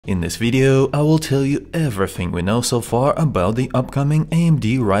In this video, I will tell you everything we know so far about the upcoming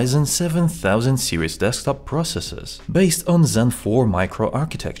AMD Ryzen 7000 series desktop processors based on Zen 4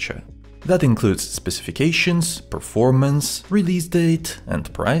 microarchitecture. That includes specifications, performance, release date,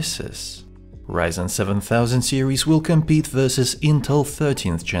 and prices. Ryzen 7000 series will compete versus Intel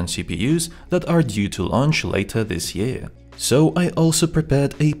 13th Gen CPUs that are due to launch later this year. So I also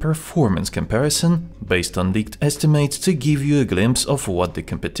prepared a performance comparison based on leaked estimates to give you a glimpse of what the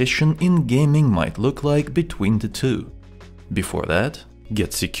competition in gaming might look like between the two. Before that,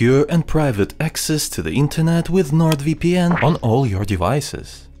 get secure and private access to the internet with NordVPN on all your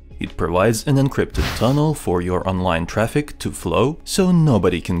devices. It provides an encrypted tunnel for your online traffic to flow, so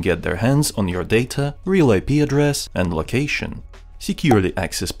nobody can get their hands on your data, real IP address, and location. Securely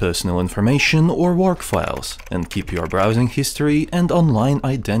access personal information or work files, and keep your browsing history and online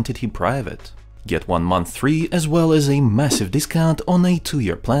identity private. Get 1 month free as well as a massive discount on a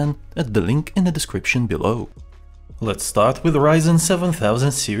 2-year plan at the link in the description below. Let's start with Ryzen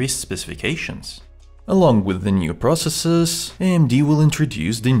 7000 series specifications. Along with the new processors, AMD will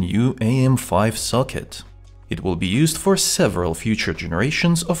introduce the new AM5 socket. It will be used for several future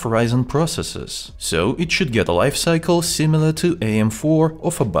generations of Ryzen processors, so it should get a life cycle similar to AM4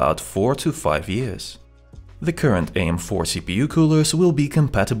 of about 4 to 5 years. The current AM4 CPU coolers will be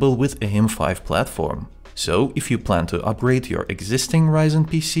compatible with AM5 platform, so if you plan to upgrade your existing Ryzen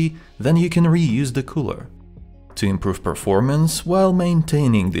PC, then you can reuse the cooler. To improve performance while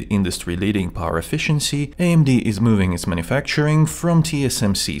maintaining the industry-leading power efficiency, AMD is moving its manufacturing from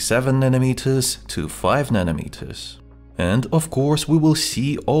TSMC 7nm to 5nm. And of course, we will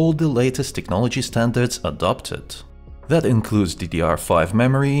see all the latest technology standards adopted. That includes DDR5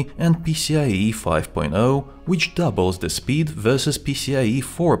 memory and PCIe 5.0, which doubles the speed versus PCIe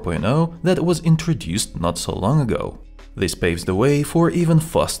 4.0 that was introduced not so long ago. This paves the way for even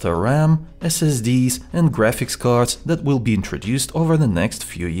faster RAM, SSDs, and graphics cards that will be introduced over the next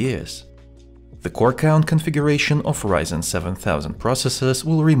few years. The core count configuration of Ryzen 7000 processors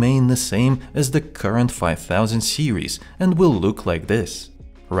will remain the same as the current 5000 series and will look like this.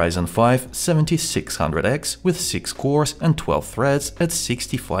 Ryzen 5 7600X with 6 cores and 12 threads at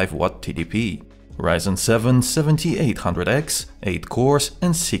 65W TDP. Ryzen 7 7800X, 8 cores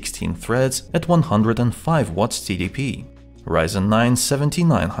and 16 threads at 105W TDP. Ryzen 9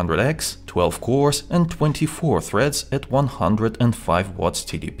 7900X, 12 cores and 24 threads at 105W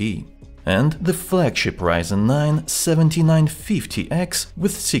TDP. And the flagship Ryzen 9 7950X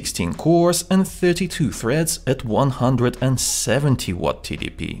with 16 cores and 32 threads at 170W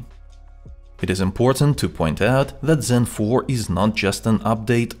TDP. It is important to point out that Zen 4 is not just an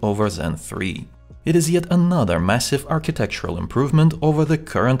update over Zen 3. It is yet another massive architectural improvement over the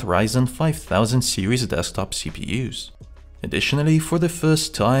current Ryzen 5000 series desktop CPUs. Additionally, for the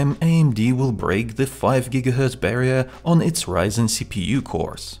first time, AMD will break the 5 GHz barrier on its Ryzen CPU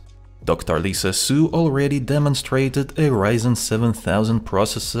cores. Dr. Lisa Su already demonstrated a Ryzen 7000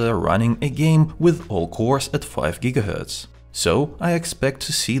 processor running a game with all cores at 5 GHz. So, I expect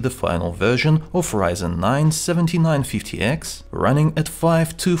to see the final version of Ryzen 9 7950X running at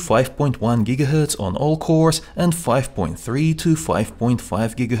 5 to 5.1 GHz on all cores and 5.3 to 5.5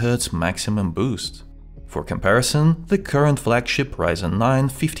 GHz maximum boost. For comparison, the current flagship Ryzen 9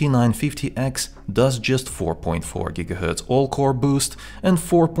 5950X does just 4.4 GHz all-core boost and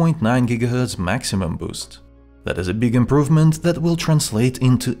 4.9 GHz maximum boost. That is a big improvement that will translate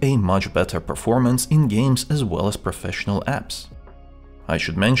into a much better performance in games as well as professional apps. I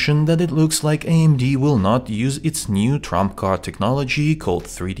should mention that it looks like AMD will not use its new trump card technology called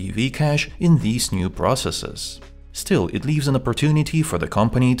 3D V-Cache in these new processors. Still, it leaves an opportunity for the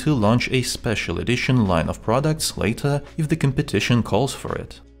company to launch a special edition line of products later if the competition calls for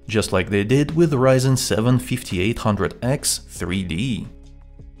it, just like they did with Ryzen 7 5800X 3D.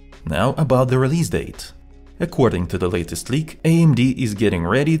 Now about the release date. According to the latest leak, AMD is getting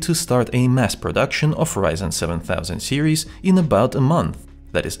ready to start a mass production of Ryzen 7000 series in about a month,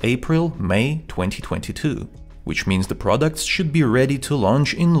 that is April-May 2022, which means the products should be ready to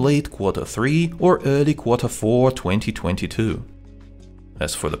launch in late Q3 or early Q4 2022.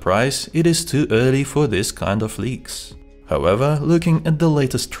 As for the price, it is too early for this kind of leaks. However, looking at the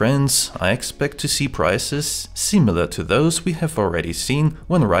latest trends, I expect to see prices similar to those we have already seen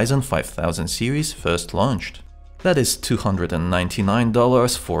when Ryzen 5000 series first launched. That is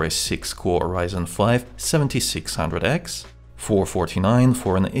 $299 for a 6-core Ryzen 5 7600X, $449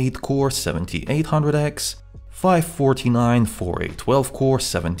 for an 8-core 7800X, $549 for a 12-core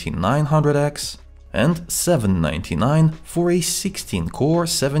 7900X, and $799 for a 16-core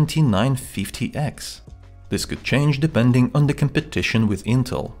 7950X. This could change depending on the competition with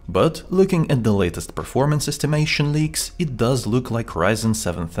Intel, but looking at the latest performance estimation leaks, it does look like Ryzen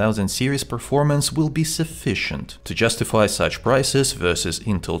 7000 series performance will be sufficient to justify such prices versus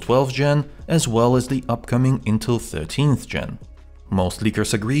Intel 12th Gen, as well as the upcoming Intel 13th Gen. Most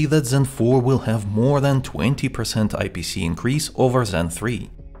leakers agree that Zen 4 will have more than 20% IPC increase over Zen 3.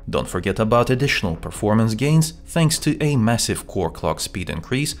 Don't forget about additional performance gains thanks to a massive core clock speed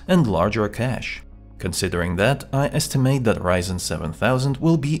increase and larger cache. Considering that, I estimate that Ryzen 7000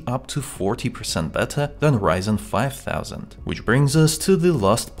 will be up to 40% better than Ryzen 5000, which brings us to the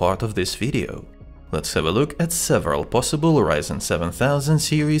last part of this video. Let's have a look at several possible Ryzen 7000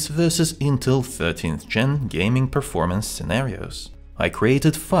 series versus Intel 13th Gen gaming performance scenarios. I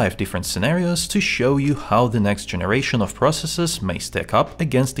created 5 different scenarios to show you how the next generation of processors may stack up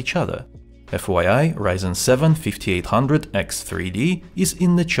against each other. FYI, Ryzen 7 5800X3D is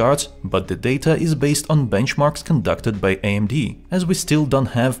in the charts, but the data is based on benchmarks conducted by AMD, as we still don't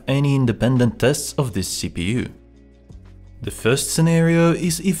have any independent tests of this CPU. The first scenario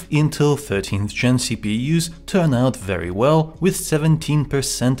is if Intel 13th Gen CPUs turn out very well with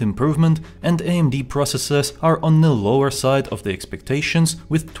 17% improvement and AMD processors are on the lower side of the expectations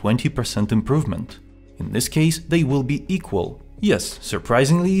with 20% improvement. In this case, they will be equal. Yes,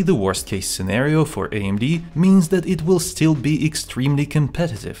 surprisingly, the worst-case scenario for AMD means that it will still be extremely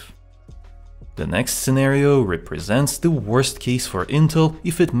competitive. The next scenario represents the worst case for Intel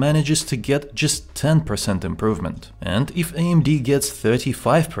if it manages to get just 10% improvement, and if AMD gets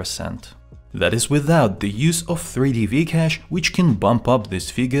 35%. That is without the use of 3D V-Cache, which can bump up this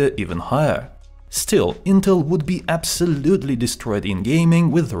figure even higher. Still, Intel would be absolutely destroyed in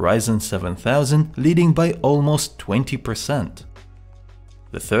gaming with Ryzen 7000 leading by almost 20%.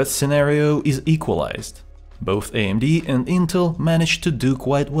 The third scenario is equalized. Both AMD and Intel managed to do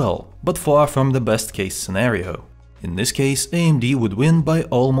quite well, but far from the best case scenario. In this case, AMD would win by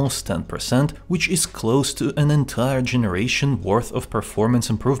almost 10%, which is close to an entire generation worth of performance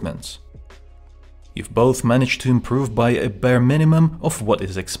improvements. If both manage to improve by a bare minimum of what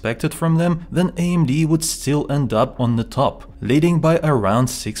is expected from them, then AMD would still end up on the top, leading by around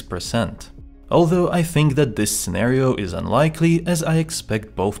 6%. Although I think that this scenario is unlikely, as I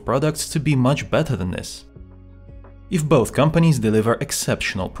expect both products to be much better than this. If both companies deliver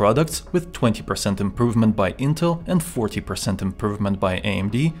exceptional products with 20% improvement by Intel and 40% improvement by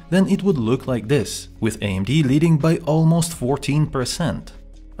AMD, then it would look like this, with AMD leading by almost 14%.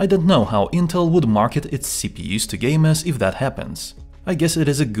 I don't know how Intel would market its CPUs to gamers if that happens. I guess it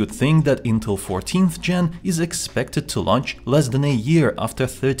is a good thing that Intel 14th Gen is expected to launch less than a year after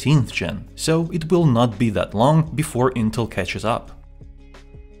 13th Gen, so it will not be that long before Intel catches up.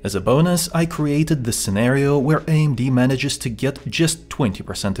 As a bonus, I created the scenario where AMD manages to get just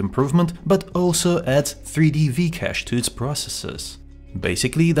 20% improvement, but also adds 3D V-Cache to its processors.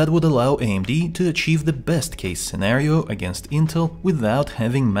 Basically, that would allow AMD to achieve the best case scenario against Intel without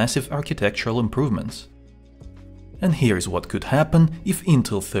having massive architectural improvements. And here's what could happen if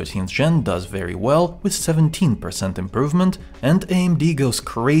Intel 13th Gen does very well with 17% improvement and AMD goes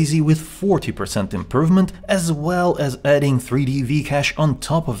crazy with 40% improvement as well as adding 3D V-Cache on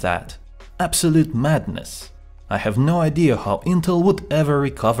top of that. Absolute madness. I have no idea how Intel would ever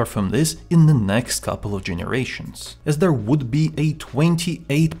recover from this in the next couple of generations, as there would be a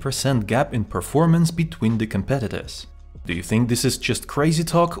 28% gap in performance between the competitors. Do you think this is just crazy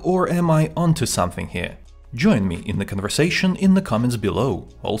talk, or am I onto something here? Join me in the conversation in the comments below.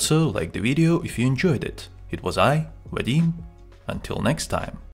 Also, like the video if you enjoyed it. It was I, Vadim. Until next time.